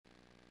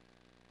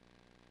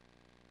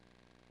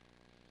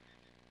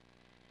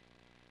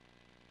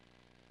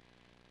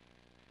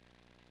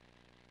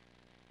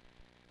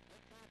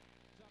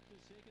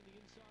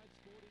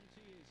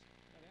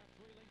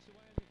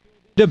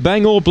To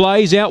Bangor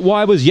Blaze, out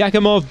wide was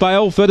Yakimov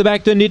Bale, further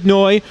back to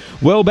Nitnoy,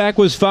 well back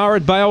was Far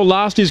at Bale,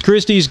 last is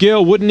Christie's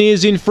Girl, Wooden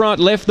Ears in front,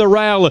 left the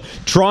rail,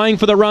 trying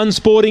for the run,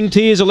 Sporting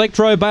Tears,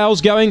 Electro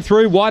Bale's going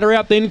through, wider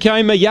out then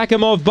came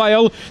Yakimov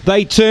Bale,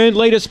 they turned,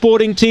 leader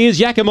Sporting Tears,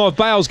 Yakimov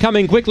Bale's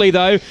coming quickly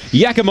though,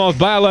 Yakimov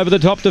Bale over the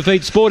top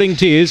defeats Sporting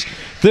Tears,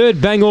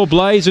 third Bangor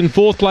Blaze and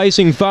fourth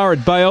placing Far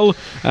at Bale,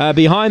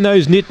 behind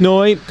those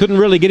Nitnoy, couldn't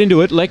really get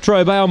into it,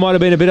 Electro Bale might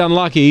have been a bit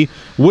unlucky,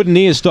 Wooden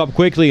Ears stopped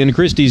quickly and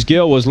Christie's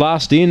Girl was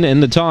last in,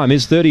 and the time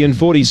is 30 and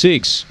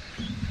 46.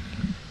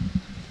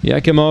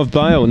 Yakimov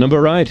Bale,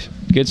 number 8,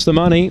 gets the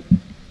money,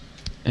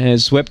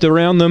 has swept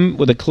around them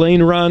with a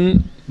clean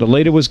run. The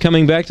leader was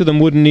coming back to them,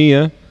 Wooden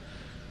Ear.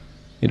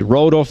 It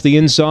rolled off the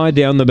inside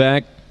down the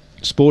back.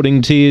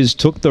 Sporting Tears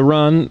took the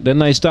run, then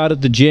they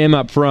started to jam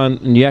up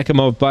front, and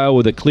Yakimov Bale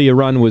with a clear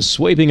run was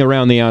sweeping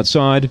around the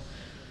outside,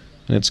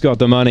 and it's got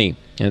the money.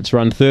 And it's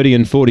run 30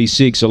 and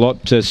 46, a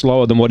lot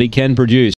slower than what he can produce.